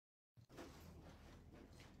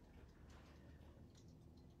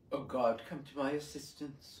God, come to my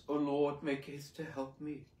assistance. O Lord, make haste to help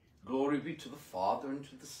me. Glory be to the Father, and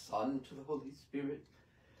to the Son, and to the Holy Spirit,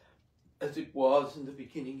 as it was in the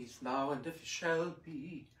beginning, is now, and ever shall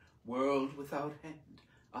be, world without end.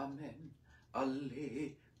 Amen.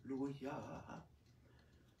 Alleluia.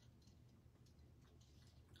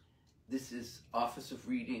 This is Office of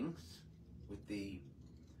Readings with the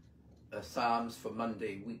Psalms for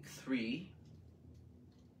Monday, week 3,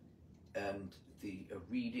 and the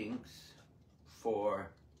readings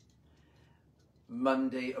for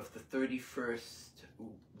Monday of the 31st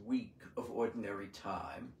week of Ordinary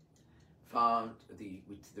Time, the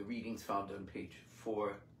readings found on page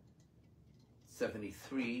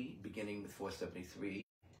 473, beginning with 473.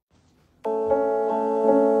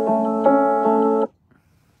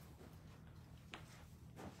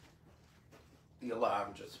 The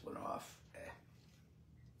alarm just went off.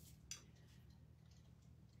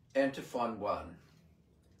 Antiphon 1.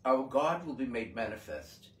 Our God will be made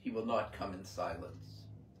manifest. He will not come in silence.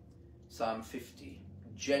 Psalm 50.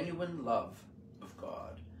 Genuine love of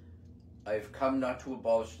God. I have come not to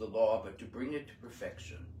abolish the law, but to bring it to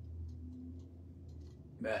perfection.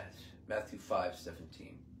 Matthew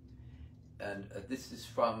 5:17. And this is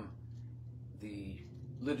from the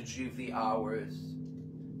Liturgy of the Hours,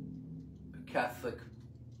 Catholic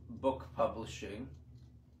Book Publishing,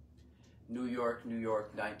 New York,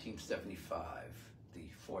 1975, the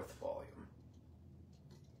 4th volume.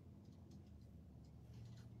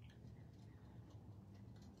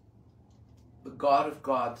 The God of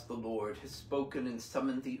gods, the Lord, has spoken and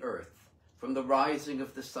summoned the earth. From the rising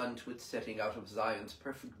of the sun to its setting, out of Zion's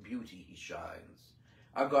perfect beauty he shines.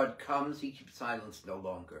 Our God comes, he keeps silence no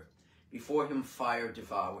longer. Before him fire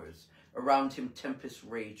devours, around him tempest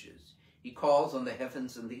rages. He calls on the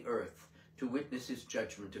heavens and the earth to witness his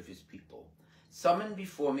judgment of his people. Summon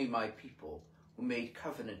before me my people, who made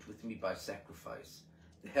covenant with me by sacrifice.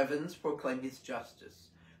 The heavens proclaim his justice,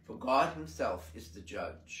 for God himself is the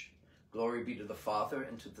judge. Glory be to the Father,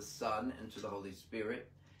 and to the Son, and to the Holy Spirit,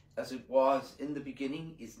 as it was in the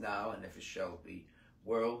beginning, is now, and ever shall be,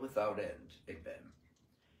 world without end. Amen.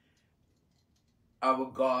 Our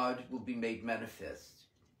God will be made manifest.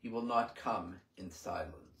 He will not come in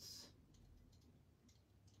silence.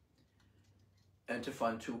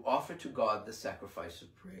 Antiphon 2. Offer to God the sacrifice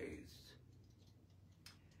of praise.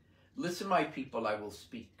 Listen, my people, I will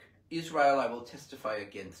speak. Israel, I will testify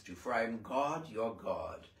against you, for I am God, your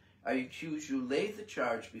God. I accuse you, lay the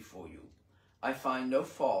charge before you. I find no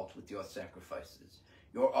fault with your sacrifices.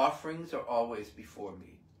 Your offerings are always before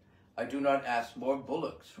me. I do not ask more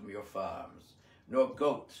bullocks from your farms, nor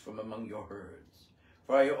goats from among your herds.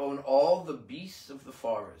 For I own all the beasts of the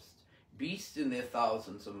forest, beasts in their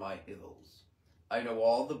thousands on my hills. I know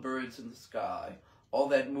all the birds in the sky, all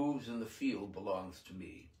that moves in the field belongs to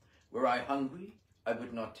me. Were I hungry, I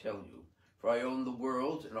would not tell you, for I own the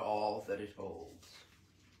world and all that it holds.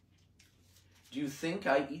 Do you think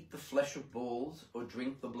I eat the flesh of bulls or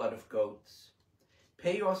drink the blood of goats?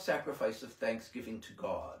 Pay your sacrifice of thanksgiving to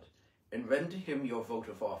God, and render him your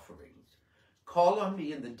votive offerings. Call on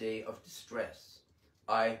me in the day of distress.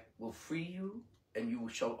 I will free you, and you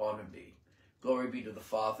shall honor me. Glory be to the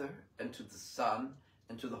Father, and to the Son,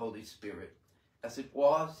 and to the Holy Spirit, as it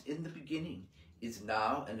was in the beginning, is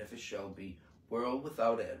now, and ever shall be, world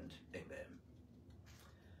without end. Amen.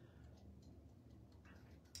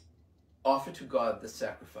 Offer to God the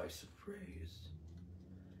sacrifice of praise.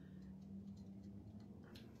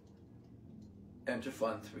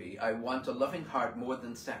 Antiphon 3. I want a loving heart more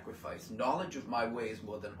than sacrifice, knowledge of my ways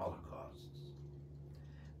more than holocausts.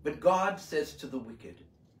 But God says to the wicked,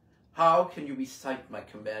 how can you recite my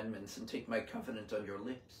commandments and take my covenant on your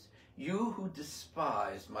lips? You who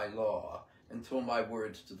despise my law and throw my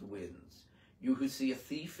words to the winds. You who see a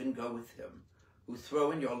thief and go with him, who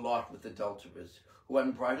throw in your lot with adulterers, who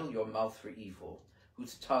unbridle your mouth for evil,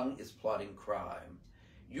 whose tongue is plotting crime.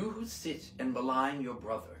 You who sit and malign your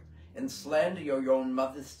brother and slander your own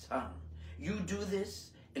mother's tongue. You do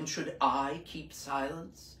this, and should I keep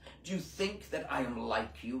silence? Do you think that I am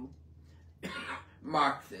like you?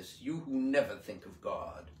 Mark this, you who never think of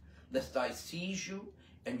God, lest I seize you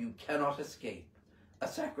and you cannot escape. A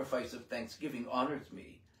sacrifice of thanksgiving honors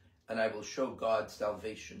me, and I will show God's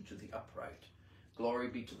salvation to the upright. Glory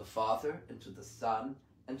be to the Father, and to the Son,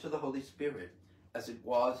 and to the Holy Spirit, as it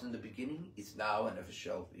was in the beginning, is now, and ever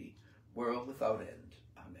shall be, world without end.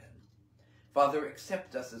 Amen. Father,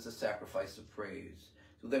 accept us as a sacrifice of praise,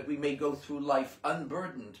 so that we may go through life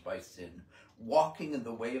unburdened by sin, walking in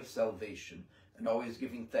the way of salvation, and always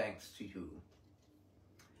giving thanks to you.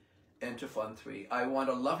 Antiphon 3. I want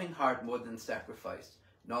a loving heart more than sacrifice,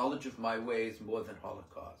 knowledge of my ways more than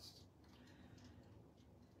holocaust.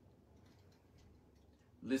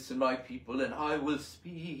 Listen, my people, and I will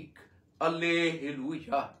speak.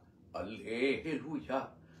 Alleluia, alleluia.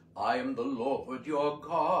 I am the Lord your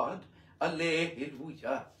God.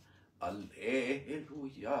 Alleluia,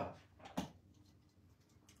 alleluia.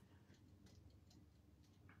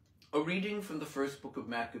 A reading from the first book of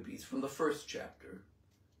Maccabees, from the first chapter,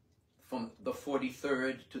 from the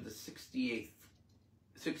 43rd to the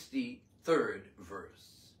 63rd verse.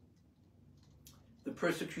 The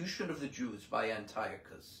persecution of the Jews by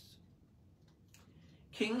Antiochus.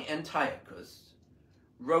 King Antiochus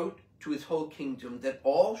wrote to his whole kingdom that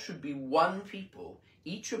all should be one people,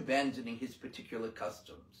 each abandoning his particular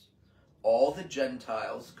customs. All the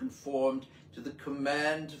Gentiles conformed to the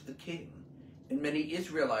command of the king, and many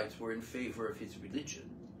Israelites were in favor of his religion.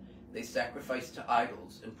 They sacrificed to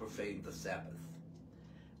idols and profaned the Sabbath.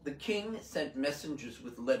 The king sent messengers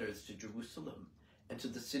with letters to Jerusalem and to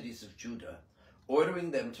the cities of Judah,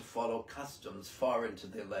 ordering them to follow customs foreign to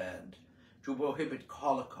their land, to prohibit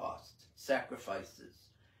holocausts, sacrifices,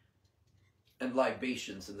 and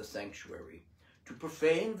libations in the sanctuary, to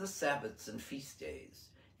profane the Sabbaths and feast days,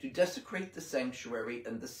 to desecrate the sanctuary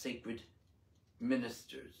and the sacred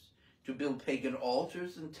ministers, to build pagan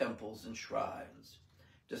altars and temples and shrines,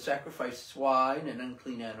 to sacrifice swine and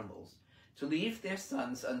unclean animals, to leave their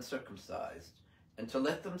sons uncircumcised, and to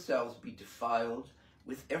let themselves be defiled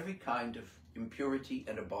with every kind of impurity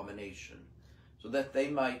and abomination, so that they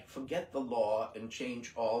might forget the law and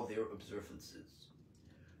change all their observances.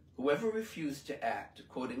 Whoever refused to act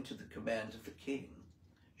according to the command of the king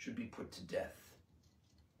should be put to death.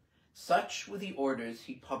 Such were the orders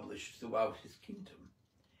he published throughout his kingdom.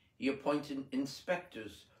 He appointed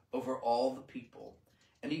inspectors over all the people,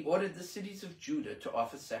 and he ordered the cities of Judah to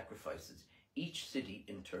offer sacrifices, each city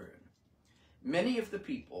in turn. Many of the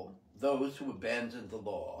people, those who abandoned the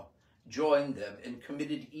law, joined them and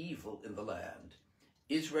committed evil in the land.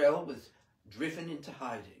 Israel was driven into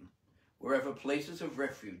hiding, wherever places of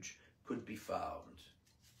refuge could be found.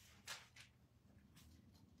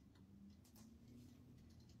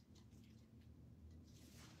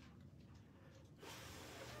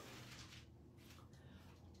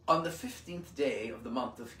 On the 15th day of the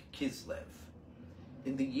month of Kislev,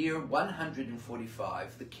 in the year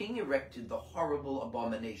 145, the king erected the horrible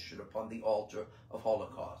abomination upon the altar of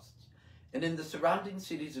holocausts, and in the surrounding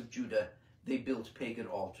cities of Judah they built pagan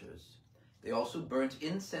altars. They also burnt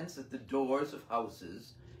incense at the doors of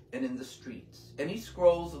houses and in the streets. Any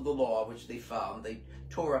scrolls of the law which they found, they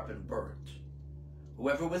tore up and burnt.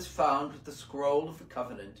 Whoever was found with the scroll of the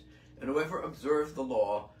covenant, and whoever observed the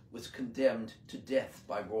law, was condemned to death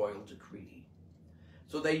by royal decree.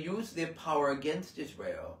 So they used their power against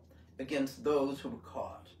Israel, against those who were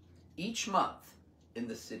caught, each month in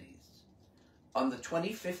the cities. On the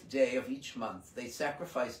 25th day of each month, they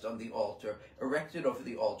sacrificed on the altar erected over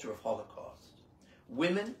the altar of Holocaust.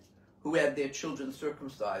 Women who had their children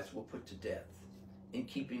circumcised were put to death, in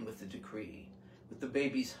keeping with the decree, with the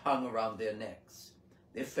babies hung around their necks.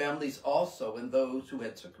 Their families also, and those who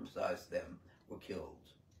had circumcised them, were killed.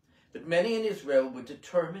 But many in Israel were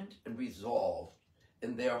determined and resolved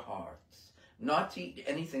in their hearts not to eat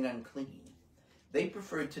anything unclean. They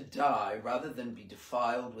preferred to die rather than be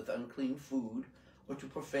defiled with unclean food or to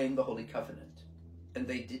profane the Holy Covenant. And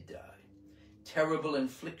they did die. Terrible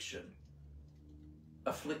affliction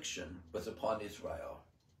was upon Israel.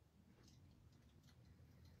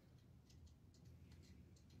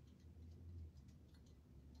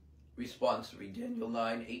 Responsory, Daniel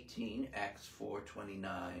 9:18, Acts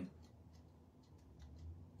 4:29.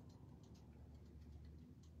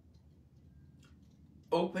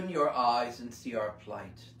 Open your eyes and see our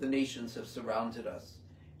plight. The nations have surrounded us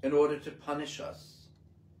in order to punish us.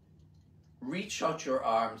 Reach out your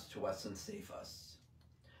arms to us and save us.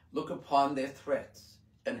 Look upon their threats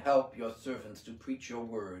and help your servants to preach your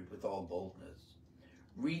word with all boldness.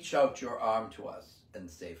 Reach out your arm to us and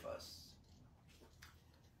save us.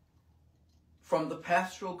 From the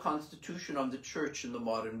Pastoral Constitution on the Church in the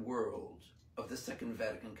Modern World of the Second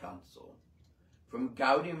Vatican Council, from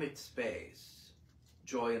Gaudium et Spes,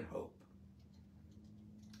 Joy and Hope,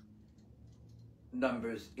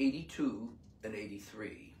 numbers 82 and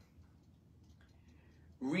 83.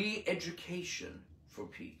 Re-education for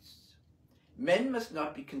peace. Men must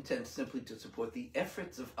not be content simply to support the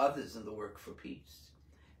efforts of others in the work for peace.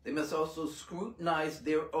 They must also scrutinize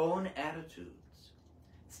their own attitudes.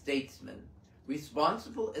 Statesmen,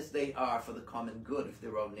 responsible as they are for the common good of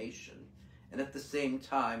their own nation, and at the same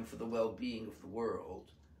time for the well-being of the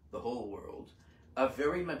world, the whole world, are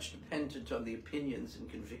very much dependent on the opinions and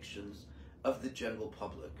convictions of the general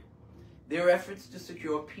public. Their efforts to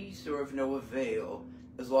secure peace are of no avail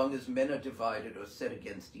as long as men are divided or set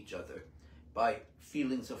against each other by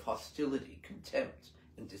feelings of hostility, contempt,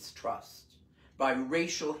 and distrust, by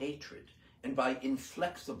racial hatred, and by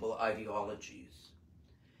inflexible ideologies.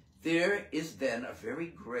 There is then a very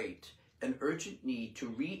great and urgent need to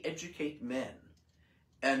re-educate men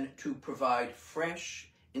and to provide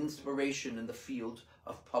fresh inspiration in the field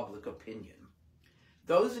of public opinion.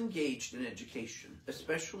 Those engaged in education,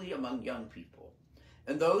 especially among young people,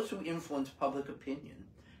 and those who influence public opinion,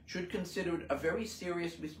 should consider it a very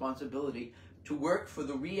serious responsibility to work for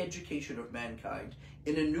the re-education of mankind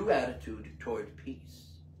in a new attitude toward peace.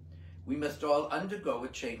 We must all undergo a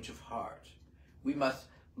change of heart. We must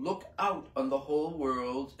look out on the whole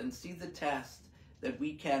world and see the tasks that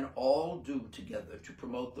we can all do together to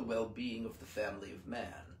promote the well-being of the family of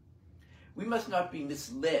man. We must not be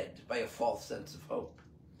misled by a false sense of hope.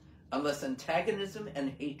 Unless antagonism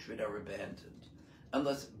and hatred are abandoned,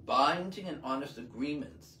 unless binding and honest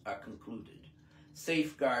agreements are concluded,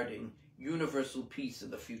 safeguarding universal peace in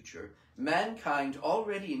the future, mankind,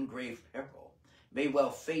 already in grave peril, may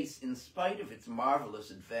well face, in spite of its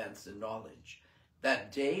marvelous advance in knowledge,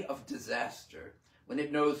 that day of disaster when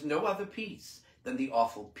it knows no other peace than the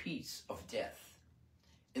awful peace of death.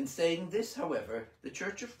 In saying this, however, the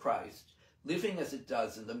Church of Christ, living as it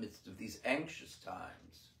does in the midst of these anxious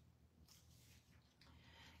times,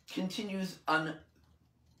 continues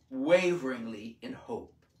unwaveringly in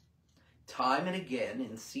hope. Time and again,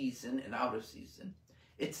 in season and out of season,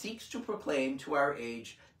 it seeks to proclaim to our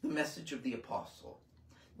age the message of the apostle.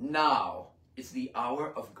 Now is the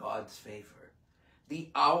hour of God's favor, the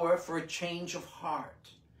hour for a change of heart.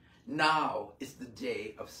 Now is the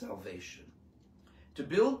day of salvation. To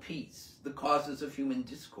build peace, the causes of human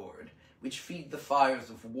discord, which feed the fires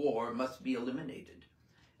of war, must be eliminated,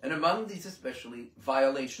 and among these especially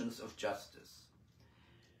violations of justice.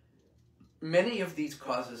 Many of these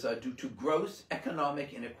causes are due to gross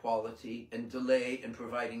economic inequality and delay in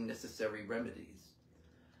providing necessary remedies.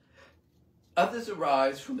 Others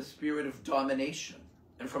arise from a spirit of domination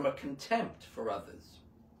and from a contempt for others.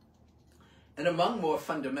 And among more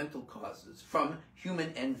fundamental causes, from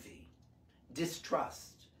human envy,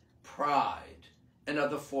 distrust, pride, and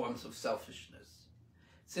other forms of selfishness.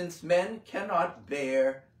 Since men cannot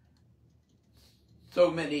bear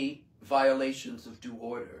so many violations of due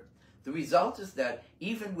order, the result is that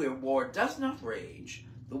even where war does not rage,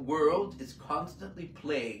 the world is constantly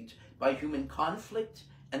plagued by human conflict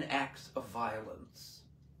and acts of violence.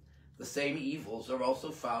 The same evils are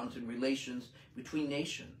also found in relations between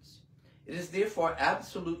nations. It is therefore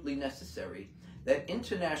absolutely necessary that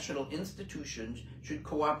international institutions should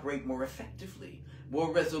cooperate more effectively,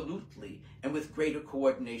 more resolutely, and with greater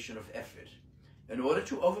coordination of effort, in order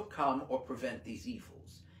to overcome or prevent these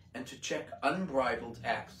evils, and to check unbridled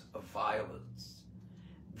acts of violence.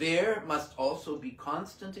 There must also be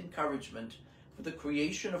constant encouragement for the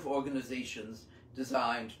creation of organizations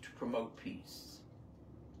designed to promote peace.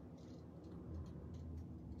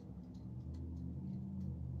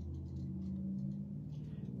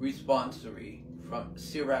 Responsory from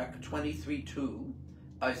Sirach 23:2,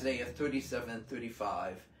 Isaiah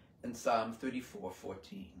 37:35, and Psalm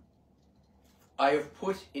 34:14. I have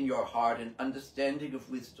put in your heart an understanding of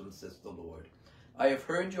wisdom, says the Lord. I have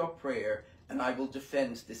heard your prayer, and I will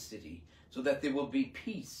defend this city, so that there will be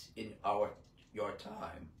peace in your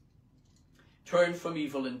time. Turn from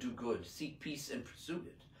evil and do good. Seek peace and pursue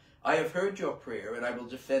it. I have heard your prayer, and I will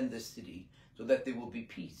defend this city, so that there will be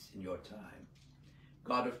peace in your time.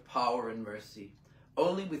 God of power and mercy,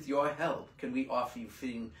 only with your help can we offer you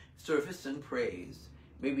fitting service and praise.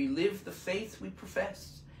 May we live the faith we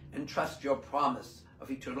profess and trust your promise of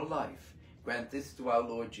eternal life. Grant this through our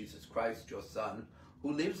Lord Jesus Christ, your Son,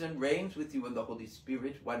 who lives and reigns with you in the Holy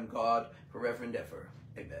Spirit, one God, forever and ever.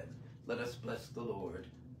 Amen. Let us bless the Lord.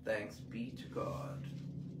 Thanks be to God.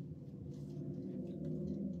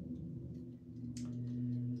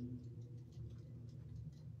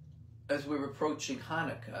 As we're approaching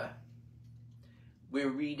Hanukkah, we're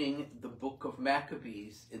reading the book of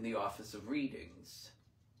Maccabees in the Office of Readings.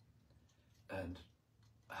 And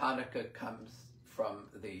Hanukkah comes from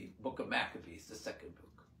the book of Maccabees, the second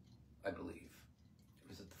book, I believe.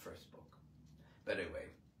 Was it the first book? But anyway,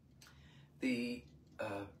 the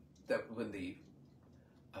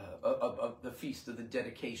feast of the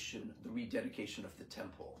dedication, the rededication of the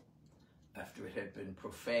temple, after it had been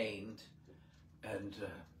profaned and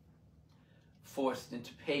forced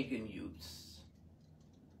into pagan use,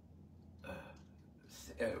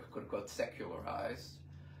 quote-unquote secularized,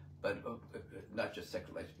 but not just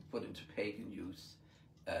secularized, but put into pagan use,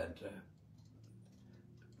 and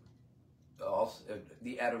also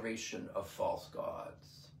the adoration of false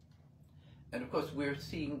gods. And of course, we're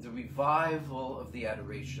seeing the revival of the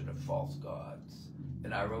adoration of false gods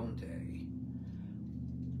in our own day.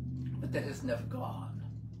 But that has never gone.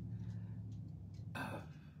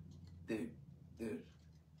 They're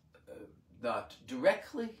not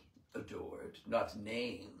directly adored, not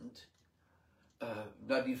named,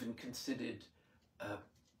 not even considered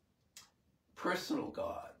personal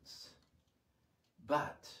gods,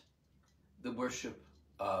 but the worship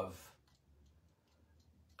of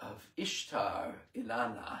Ishtar,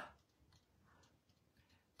 Inanna,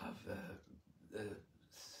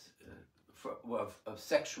 of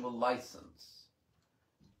sexual license,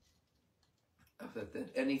 of that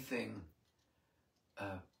anything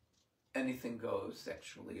goes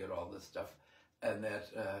sexually and all this stuff, and that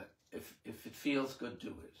if it feels good,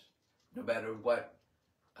 do it, no matter what,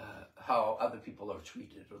 how other people are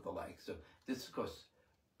treated or the like. So this, of course,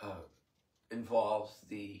 involves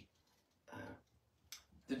the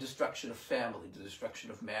destruction of family, the destruction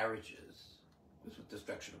of marriages. That's what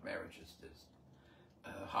destruction of marriages is.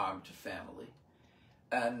 Harm to family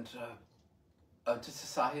and to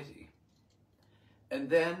society. And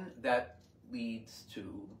then that leads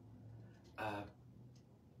to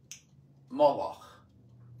Moloch,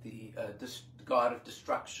 the god of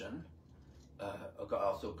destruction,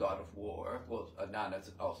 also a god of war. Well, Inanna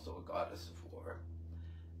is also a goddess of war.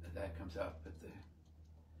 And that comes up at the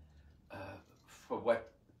for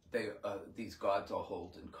what these gods all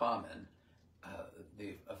hold in common: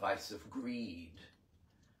 a vice of greed,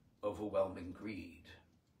 overwhelming greed.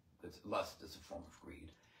 Lust is a form of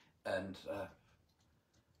greed, and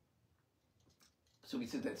so we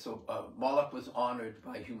said that. So Moloch was honored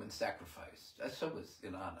by human sacrifice. So was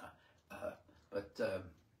Inanna, but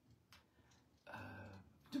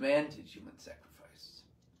demanded human sacrifice,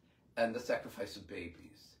 and the sacrifice of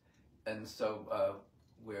babies. And so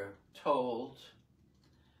we're told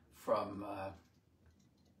from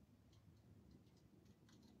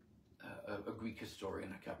a Greek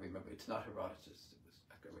historian, I can't remember, it's not Herodotus,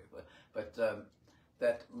 I can't remember, but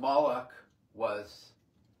that Moloch was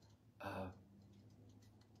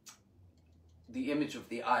the image of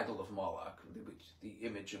the idol of Moloch, the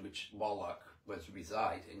image in which Moloch was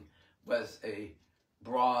residing, was a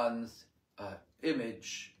bronze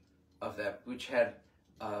image of that, which had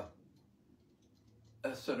a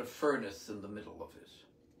sort of furnace in the middle of it.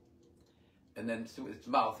 And then through its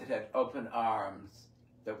mouth, it had open arms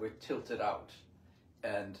that were tilted out.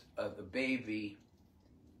 And the baby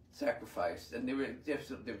sacrifice, and there were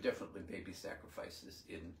definitely baby sacrifices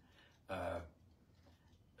in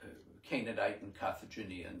Canaanite and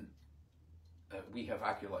Carthaginian. We have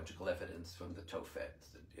archaeological evidence from the Tophets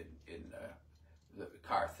in the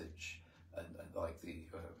Carthage, and like the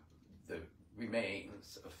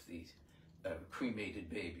remains of these cremated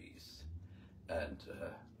babies, and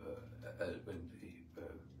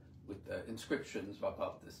with inscriptions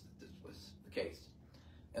about this was the case.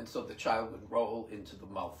 And so the child would roll into the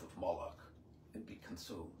mouth of Moloch and be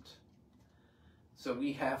consumed. So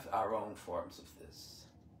we have our own forms of this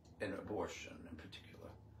in abortion in particular,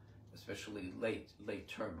 especially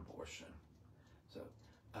late-term abortion. So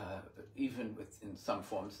even in some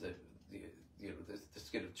forms, the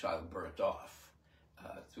skin of the child burnt off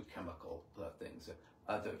through chemical things.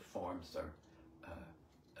 Other forms are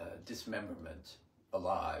dismemberment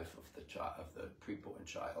alive of the preborn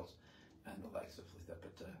child, and the likes of that.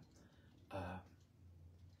 But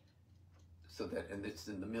so that, and it's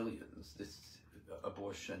in the millions. This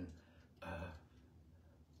abortion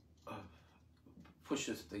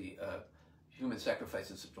pushes the human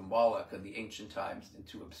sacrifices of Moloch in the ancient times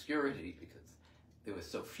into obscurity, because there were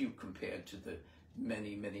so few compared to the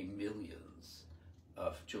many, many millions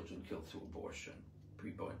of children killed through abortion,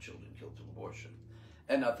 preborn children killed through abortion,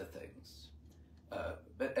 and other things,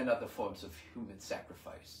 and other forms of human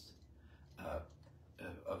sacrifice,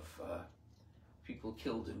 of people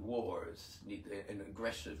killed in wars, in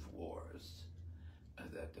aggressive wars,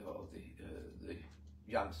 that all the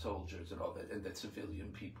young soldiers and all that, and the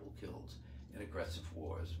civilian people killed in aggressive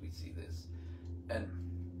wars. We see this, and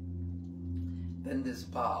then this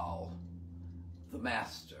Baal, the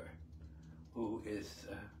master, who is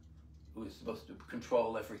supposed to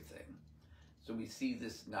control everything. So we see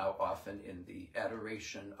this now often in the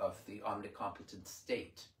adoration of the omnicompetent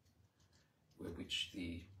state, which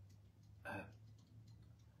the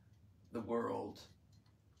world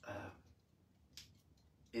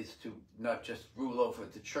is to not just rule over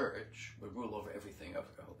the church, but rule over everything of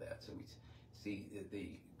all that. So we see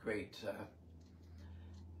the great,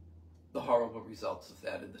 the horrible results of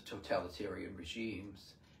that in the totalitarian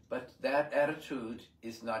regimes. But that attitude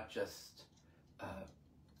is not just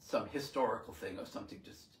some historical thing or something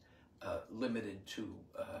just limited to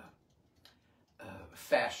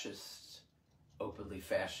fascist, openly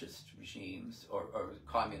fascist regimes or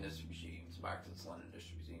communist regimes,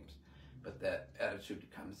 Marxist-Leninist regimes, but that attitude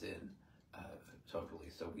comes in totally.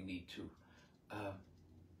 So we need to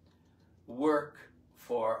work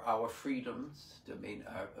for our freedoms,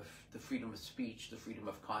 the freedom of speech, the freedom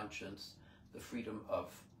of conscience, the freedom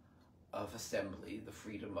of assembly, the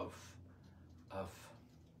freedom of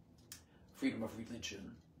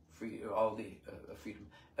religion, all the freedom,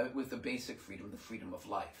 with the basic freedom, the freedom of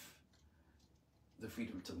life, the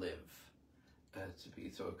freedom to live, to be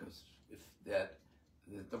so. Because if that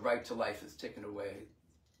the right to life is taken away,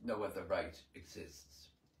 no other right exists.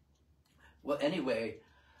 Well, anyway,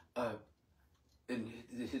 in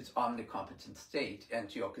his omnicompetent state,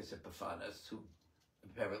 Antiochus Epiphanes, who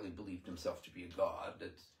apparently believed himself to be a god,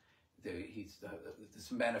 he's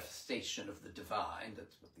this manifestation of the divine.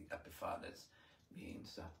 That's what the Epiphanes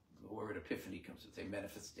means. The word epiphany comes with a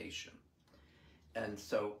manifestation. And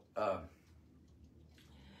so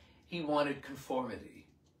he wanted conformity.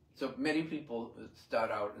 So many people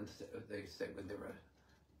start out and they say when they're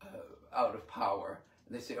out of power,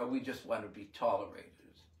 and they say, oh, we just want to be tolerated.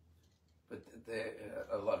 But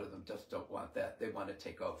a lot of them just don't want that. They want to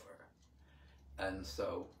take over. And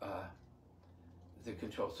so the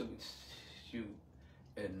control, so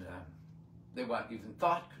they want even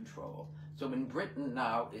thought control. So in Britain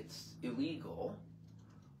now it's illegal,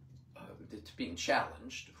 it's being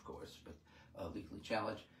challenged, of course, but legally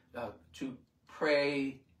challenged, to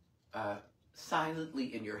pray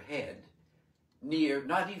silently in your head, near,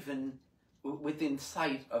 not even within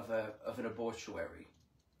sight of an abortuary,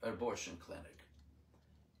 an abortion clinic.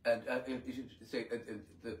 And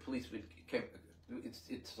the police came.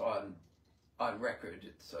 It's on record.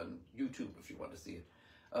 It's on YouTube if you want to see it.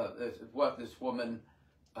 This woman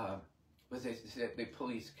the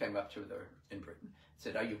police came up to her in Britain,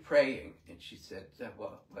 said, "Are you praying?" And she said,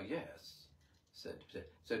 "Well, yes." Said,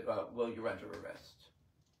 "Well, you're under arrest."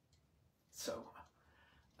 So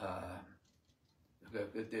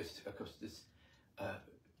there's, of course, this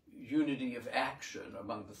unity of action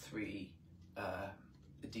among the three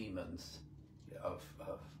demons of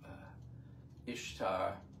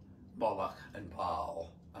Ishtar, Moloch, and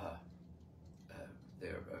Baal.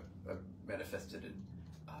 They're manifested in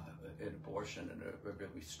abortion in a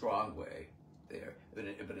really strong way there,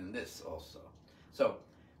 but in this also. So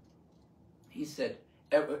he said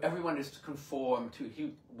everyone is to conform to,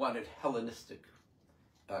 he wanted Hellenistic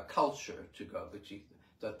culture to go, which he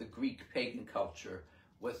thought the Greek pagan culture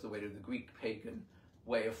was the way to, the Greek pagan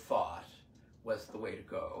way of thought was the way to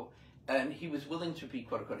go. And he was willing to be,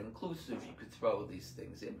 quote unquote, inclusive. You could throw these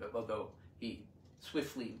things in, but although he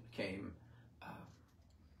swiftly came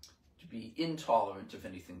to be intolerant of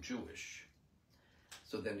anything Jewish.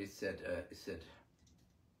 So then he said,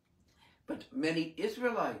 but many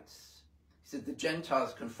Israelites, he said, the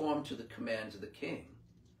Gentiles conform to the commands of the king.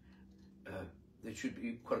 There should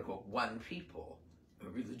be, quote unquote, one people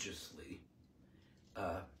religiously.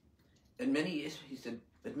 And many, he said,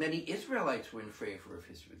 but many Israelites were in favor of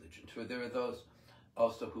his religion. So there are those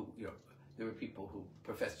also who, there were people who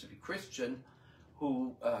profess to be Christian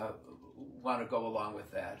who want to go along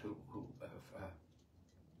with that, who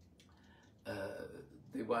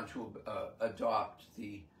they want to adopt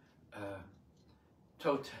the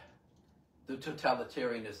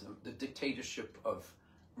totalitarianism, the dictatorship of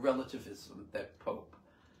relativism that Pope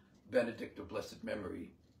Benedict of blessed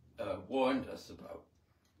memory warned us about.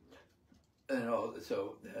 And all,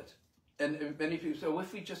 so that, and many people, so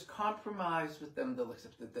if we just compromise with them, they'll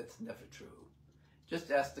accept that. That's never true.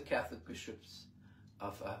 Just ask the Catholic bishops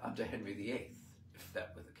of under Henry VIII, if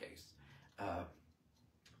that were the case.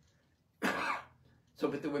 So,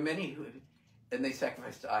 but there were many who, and they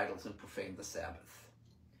sacrificed to idols and profaned the Sabbath.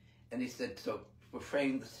 And he said, so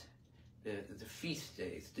profane the feast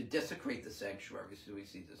days, to desecrate the sanctuaries. So we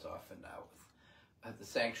see this often now with the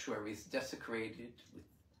sanctuaries desecrated with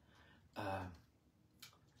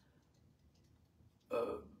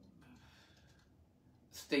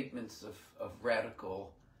statements of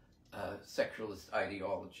radical secularist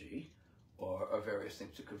ideology, or various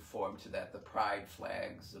things to conform to that, the pride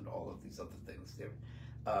flags and all of these other things there,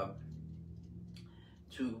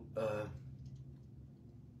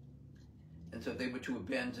 and so they were to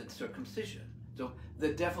abandon circumcision. So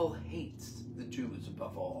the devil hates the Jews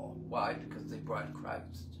above all. Why? Because they brought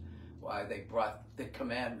Christ. Why? They brought the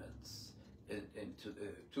commandments into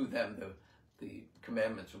to them. The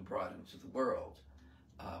commandments were brought into the world.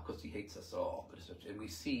 Of course, he hates us all. And we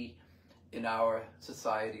see in our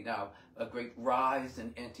society now a great rise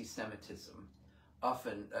in anti-Semitism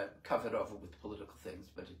often covered over with political things,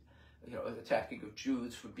 but attacking of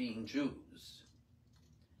Jews for being Jews.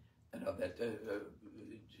 That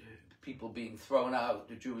people being thrown out,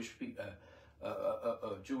 a Jewish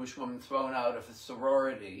woman thrown out of a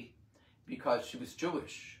sorority because she was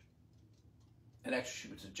Jewish, and actually she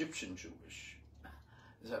was Egyptian Jewish.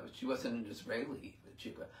 She wasn't an Israeli.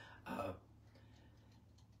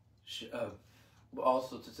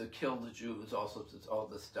 Also to kill the Jews, also to all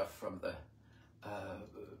this stuff from the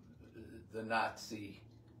Nazi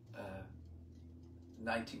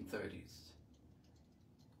 1930s.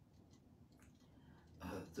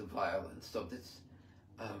 The violence. So this,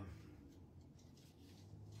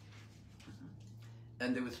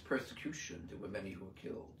 and there was persecution. There were many who were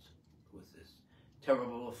killed. With this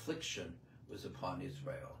terrible affliction was upon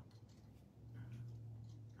Israel.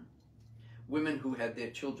 Women who had their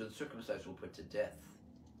children circumcised were put to death,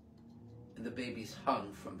 and the babies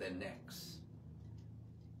hung from their necks.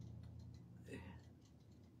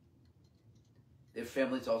 Their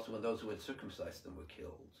families also, and those who had circumcised them, were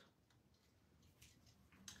killed.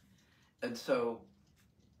 And so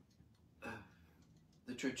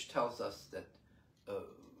the church tells us that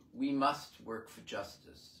we must work for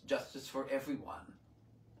justice, justice for everyone,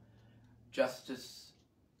 justice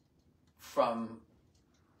for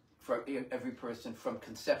every person from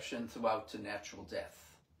conception throughout to natural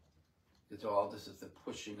death. Because all this is the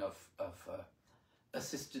pushing of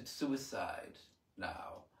assisted suicide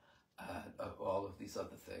now, of all of these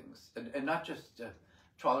other things, and not just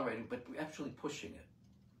tolerating, but actually pushing it.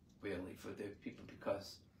 Really, for the people,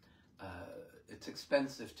 because it's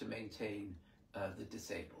expensive to maintain the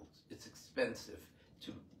disabled. It's expensive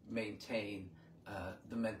to maintain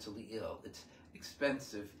the mentally ill. It's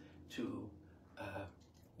expensive to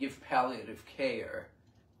give palliative care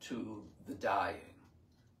to the dying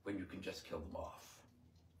when you can just kill them off,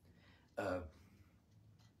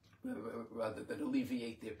 rather than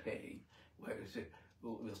alleviate their pain.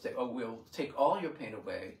 We'll say, oh, we'll take all your pain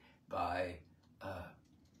away by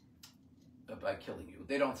killing you.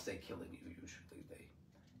 They don't say killing you usually. They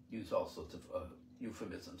use all sorts of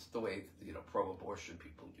euphemisms, the way pro-abortion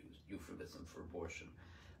people use euphemism for abortion,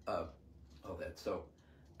 all that. So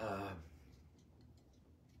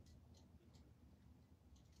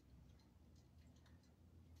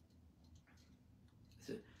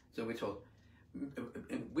so we're told,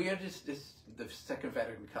 and where does this? The Second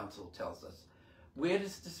Vatican Council tells us, where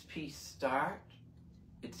does this peace start?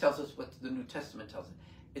 It tells us what the New Testament tells us.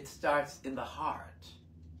 It starts in the heart.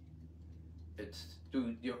 It's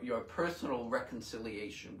through your personal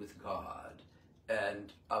reconciliation with God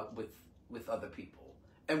and with other people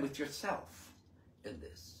and with yourself in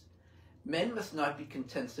this. Men must not be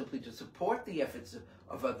content simply to support the efforts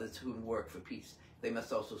of others who work for peace. They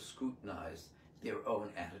must also scrutinize their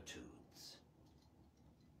own attitudes.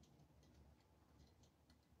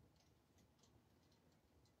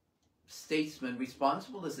 Statesmen,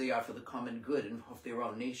 responsible as they are for the common good of their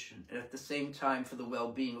own nation, and at the same time for the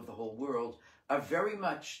well-being of the whole world, are very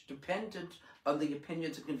much dependent on the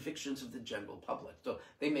opinions and convictions of the general public. So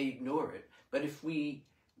they may ignore it, but if we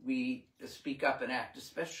speak up and act,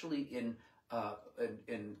 especially in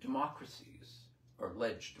democracies, or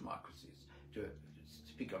alleged democracies, to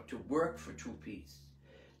speak up, to work for true peace,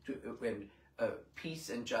 when peace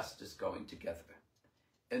and justice going together.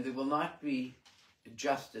 And there will not be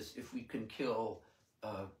justice if we can kill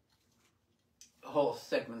whole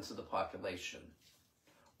segments of the population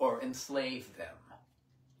or enslave them,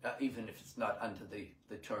 even if it's not under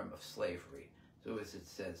the term of slavery. So as it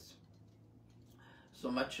says,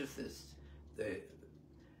 so much of this, the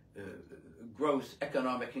gross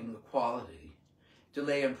economic inequality,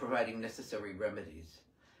 delay in providing necessary remedies.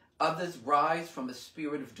 Others rise from a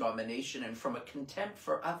spirit of domination and from a contempt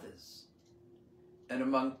for others. And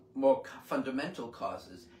among more fundamental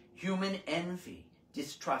causes, human envy,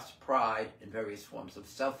 distrust, pride, and various forms of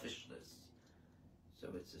selfishness. So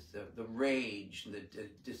it's just the rage and the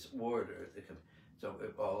disorder. So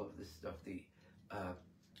all of this stuff,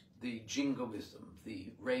 the jingoism,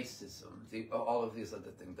 the racism, all of these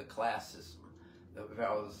other things, the classism,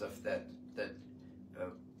 all the stuff that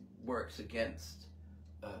works against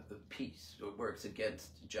the peace, or works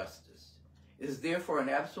against justice. It is therefore an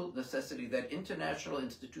absolute necessity that international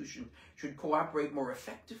institutions should cooperate more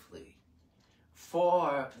effectively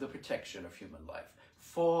for the protection of human life,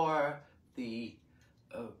 for the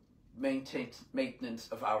maintenance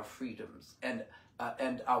of our freedoms and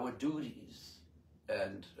our duties,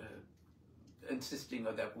 and insisting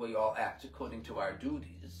that we all act according to our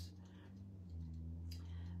duties,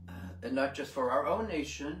 and not just for our own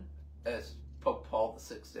nation, as Pope Paul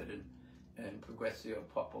VI said in Progressio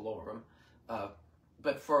Populorum,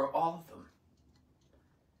 but for all of them.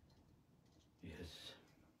 Yes.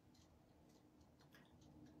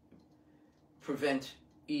 Prevent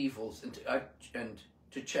evils and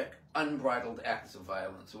to check unbridled acts of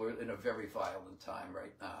violence. We're in a very violent time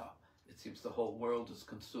right now. It seems the whole world is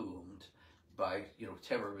consumed by,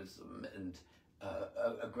 terrorism and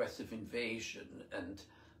aggressive invasion and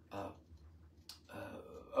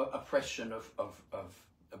oppression of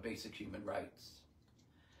basic human rights.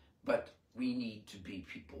 But we need to be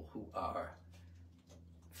people who are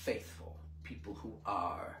faithful, people who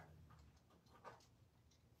are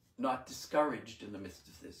not discouraged in the midst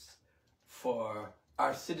of this, for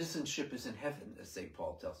our citizenship is in heaven, as St.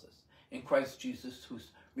 Paul tells us. In Christ Jesus,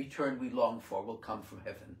 whose return we long for, will come from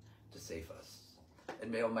heaven to save us.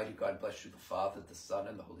 And may Almighty God bless you, the Father, the Son,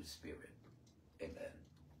 and the Holy Spirit. Amen.